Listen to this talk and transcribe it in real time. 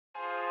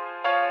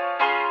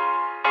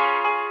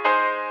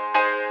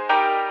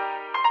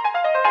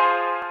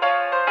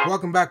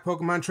Welcome back,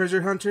 Pokemon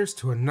Treasure Hunters,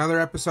 to another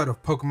episode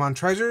of Pokemon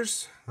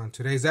Treasures. On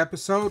today's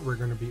episode, we're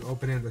going to be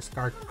opening the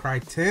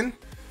Darkrai tin,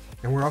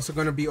 and we're also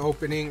going to be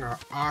opening our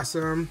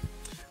awesome,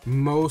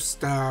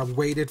 most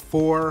waited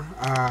for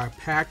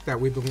pack that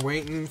we've been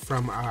waiting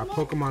from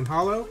Pokemon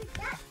Hollow.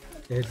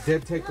 It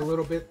did take a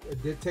little bit.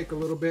 It did take a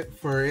little bit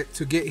for it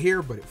to get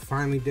here, but it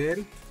finally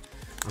did.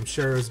 I'm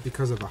sure it's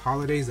because of the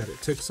holidays that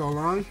it took so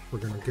long. We're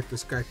going to get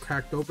this guy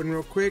cracked open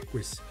real quick.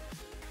 We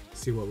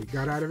see what we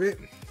got out of it.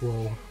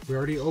 Well, we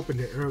already opened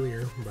it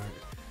earlier, but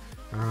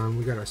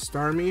we got a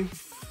Starmie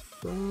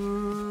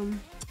from,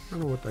 I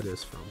don't know what that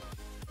is from.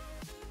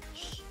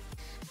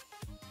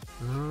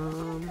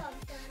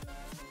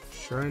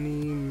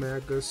 Shiny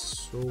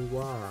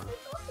Megasawa.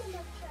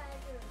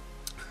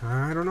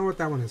 I don't know what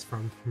that one is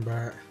from,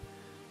 but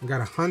we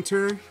got a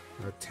Hunter,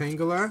 a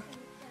Tangela,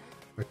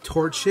 a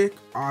Torchic,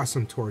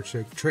 awesome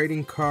Torchic,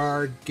 trading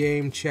card,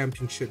 game,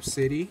 championship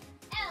city.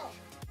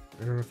 I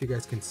don't know if you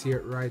guys can see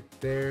it right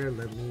there.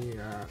 Let me,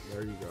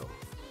 there you go.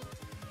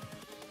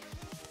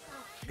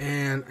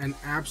 And an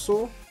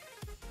Absol.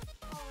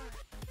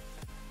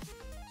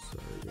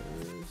 Sorry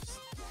guys.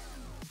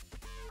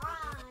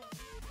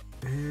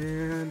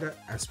 And an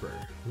Esper.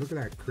 Look at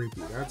that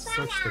creepy. That's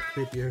such the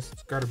creepiest.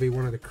 It's got to be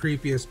one of the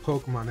creepiest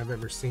Pokemon I've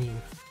ever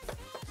seen.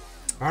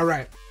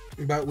 Alright.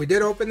 But we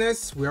did open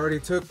this. We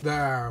already took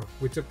the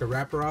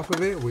wrapper off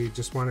of it. We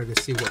just wanted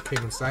to see what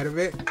came inside of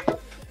it.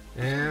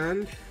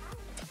 And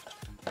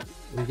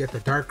we get the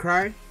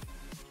Darkrai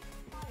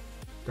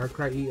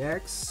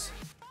EX.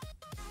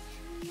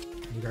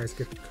 You guys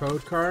get the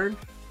code card.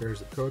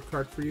 There's a code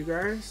card for you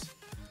guys.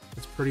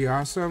 It's pretty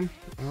awesome.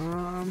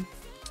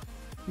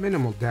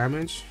 Minimal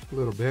damage, a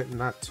little bit,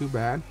 not too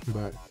bad,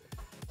 but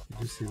you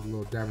do see a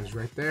little damage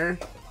right there.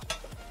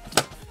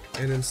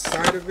 And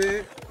inside of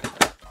it,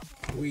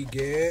 we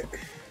get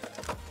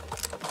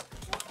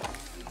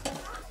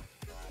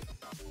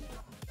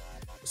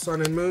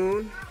Sun and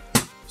Moon,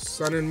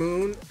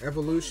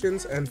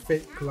 Evolutions, and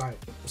Fate Collide.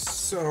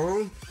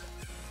 So,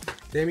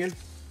 Damien,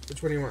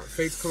 which one do you want?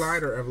 Fate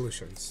Collide or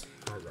Evolutions?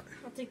 Alright.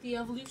 I'll take the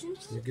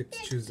Evolutions. You get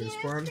to choose this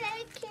one.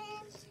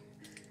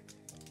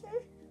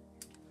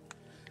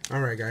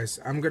 Alright guys,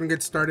 I'm gonna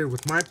get started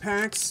with my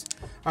packs.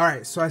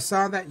 Alright, so I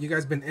saw that you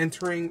guys been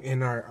entering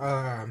in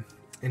our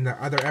in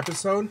the other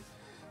episode.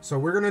 So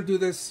we're gonna do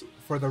this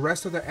for the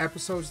rest of the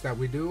episodes that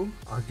we do.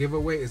 Our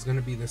giveaway is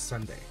gonna be this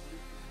Sunday.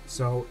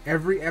 So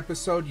every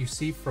episode you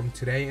see from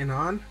today and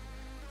on,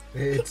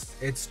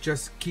 it's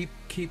just keep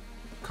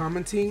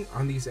commenting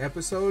on these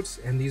episodes,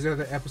 and these are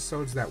the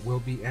episodes that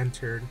will be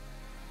entered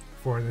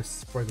for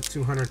the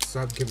 200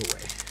 sub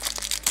giveaway.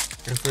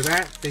 And for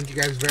that, thank you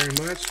guys very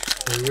much.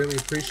 We really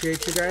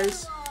appreciate you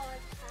guys.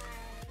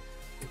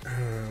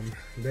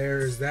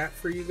 There's that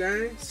for you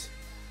guys.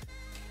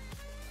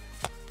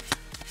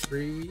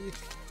 Breathe.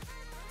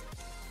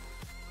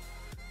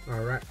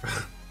 All right.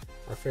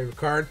 Our favorite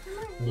card,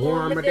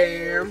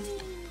 Wormadam.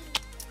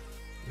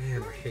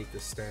 Man, I hate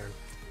this stand.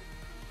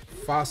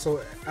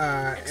 Fossil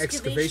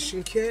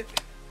Excavation Kit,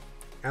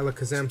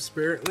 Alakazam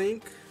Spirit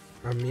Link,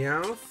 a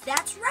Meowth.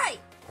 That's right.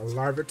 A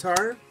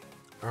Larvitar,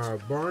 a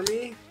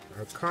Barney,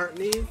 a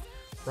Contney,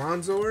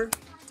 Bronzor,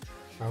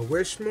 a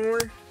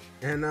Wishmore,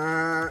 and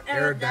a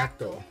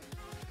Aerodactyl.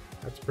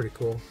 That's pretty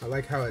cool. I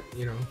like how it,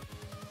 you know,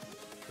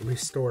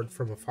 restored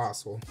from a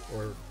fossil,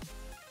 or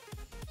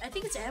I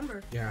think it's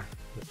Amber. yeah,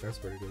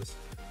 that's what it is.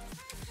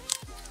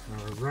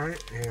 Alright,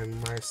 and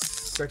my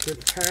second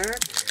pack.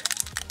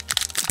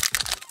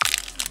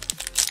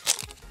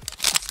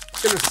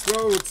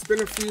 It's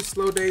been a few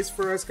slow days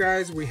for us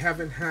guys. We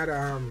haven't had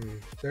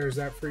there's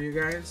that for you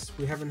guys.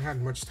 We haven't had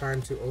much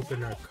time to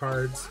open our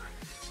cards.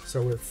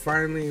 So we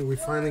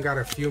finally got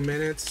a few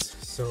minutes.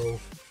 So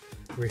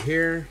we're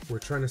here. We're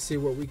trying to see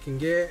what we can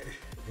get,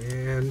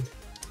 and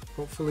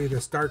hopefully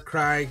this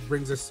Darkrai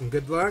brings us some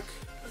good luck.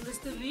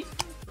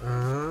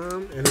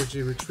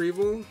 Energy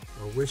Retrieval,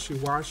 a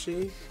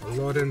Wishy-Washy, a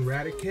Loden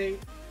Raticate,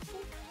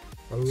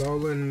 a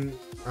Alolan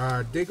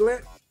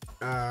Diglett,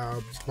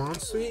 a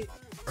Bonsweet,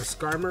 a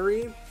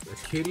Skarmory, a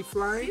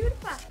Kittyfly,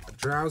 a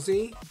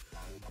Drowsy,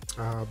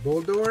 a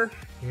Boldor,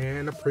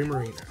 and a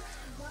Primarina.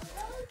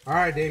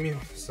 Alright, Damien,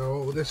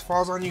 so this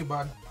falls on you,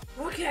 bud.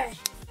 Okay.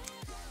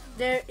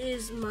 There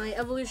is my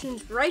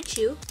Evolutions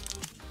Raichu.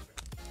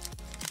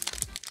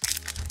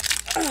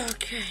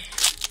 Okay.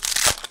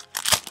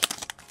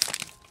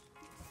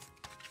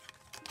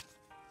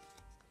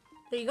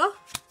 There you go.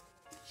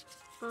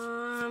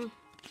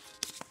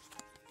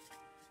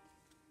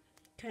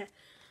 Okay.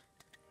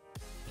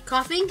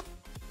 Coughing,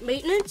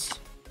 maintenance.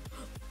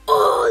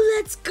 Oh,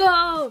 let's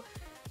go.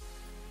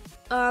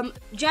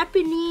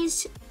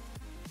 Japanese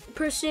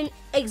person,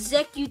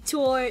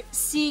 executor,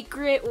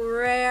 secret,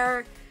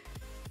 rare.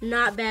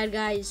 Not bad,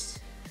 guys.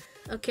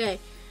 Okay.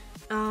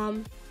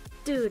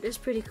 Dude, it's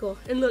pretty cool.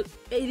 And look,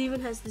 it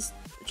even has this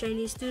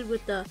Japanese dude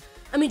with the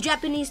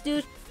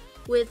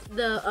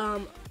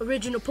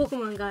original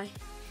Pokemon guy.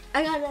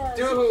 I got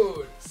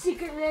a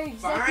secret rare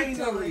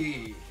executor.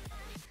 Finally!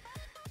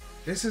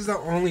 This is the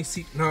only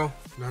no.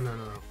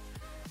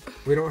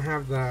 We don't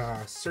have the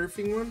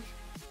surfing one.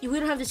 We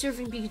don't have the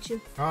surfing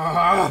Pikachu.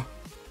 Ah,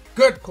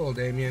 good pull,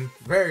 Damien.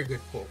 Very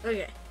good pull.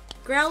 Okay.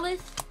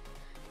 Growlithe,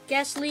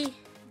 Ghastly,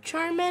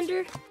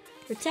 Charmander,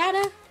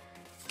 Rattata,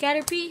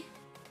 Caterpie,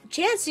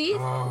 Chansey,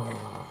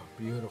 Oh,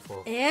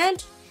 beautiful.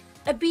 and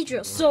a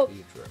Beedrill. So,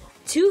 Beedrill.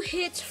 2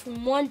 hits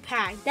from 1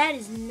 pack. That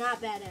is not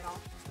bad at all.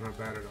 Not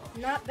bad at all.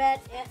 Not bad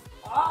at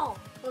all.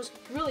 That was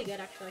really good,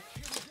 actually.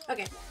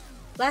 Okay.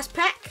 Last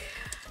pack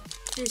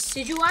is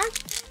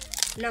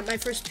Decidueye. Not my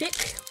first pick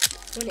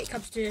when it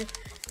comes to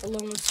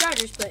along with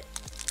starters, but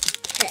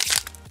hey.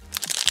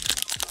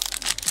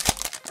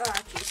 Oh,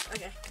 jeez.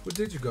 Okay. What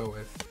did you go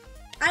with?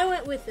 I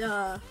went with,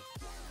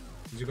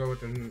 Did you go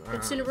with the...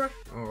 Incineroar.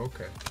 Oh,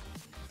 okay.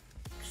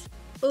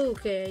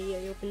 Okay, yeah,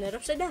 you open that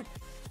upside down.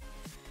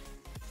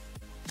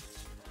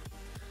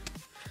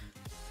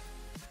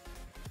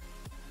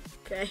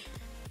 Okay.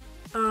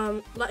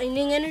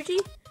 Lightning Energy.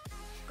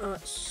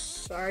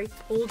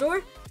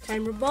 Holdor,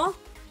 Timer Ball,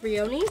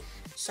 Rioni,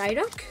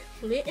 Psyduck,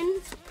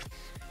 Litten,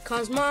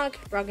 Cosmog,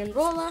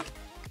 Roggenrola,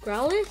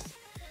 Growlithe,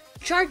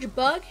 Charge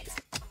Bug,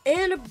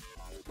 and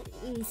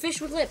a fish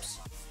with lips.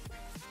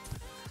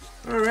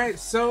 All right,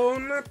 so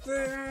not too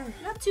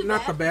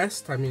bad. the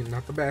best. I mean,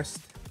 not the best.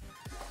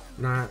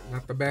 Not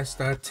the best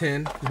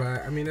tin,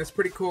 but I mean that's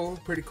pretty cool.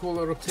 Pretty cool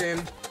little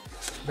tin.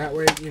 That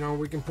way, you know,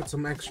 we can put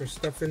some extra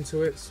stuff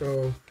into it.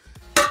 So,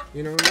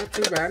 you know, not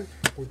too bad.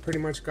 We pretty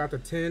much got the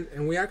tin,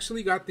 and we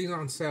actually got these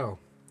on sale.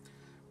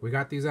 We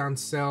got these on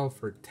sale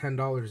for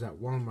 $10 at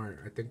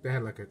Walmart. I think they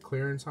had like a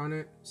clearance on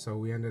it, so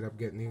we ended up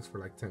getting these for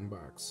like 10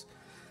 bucks.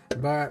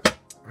 But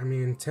I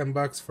mean, 10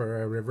 bucks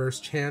for a reverse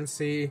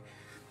Chansey.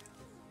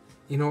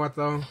 You know what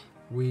though?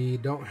 We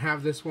don't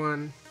have this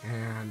one,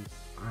 and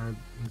I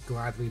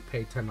gladly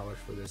pay $10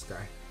 for this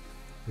guy.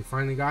 We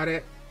finally got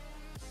it.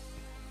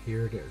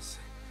 Here it is.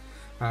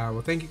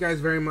 Well, thank you guys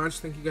very much.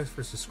 Thank you guys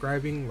for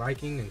subscribing,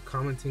 liking, and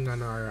commenting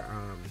on our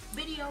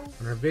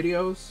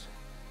videos.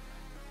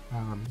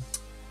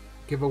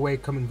 Giveaway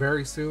coming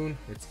very soon.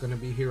 It's gonna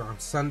be here on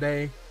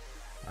Sunday.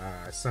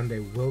 Sunday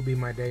will be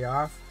my day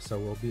off, so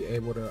we'll be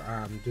able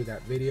to do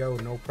that video,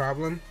 no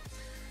problem.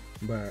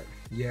 But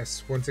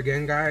yes, once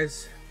again,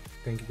 guys,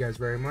 thank you guys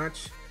very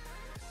much.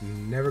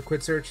 Never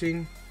quit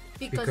searching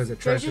because the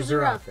treasures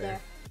are out there.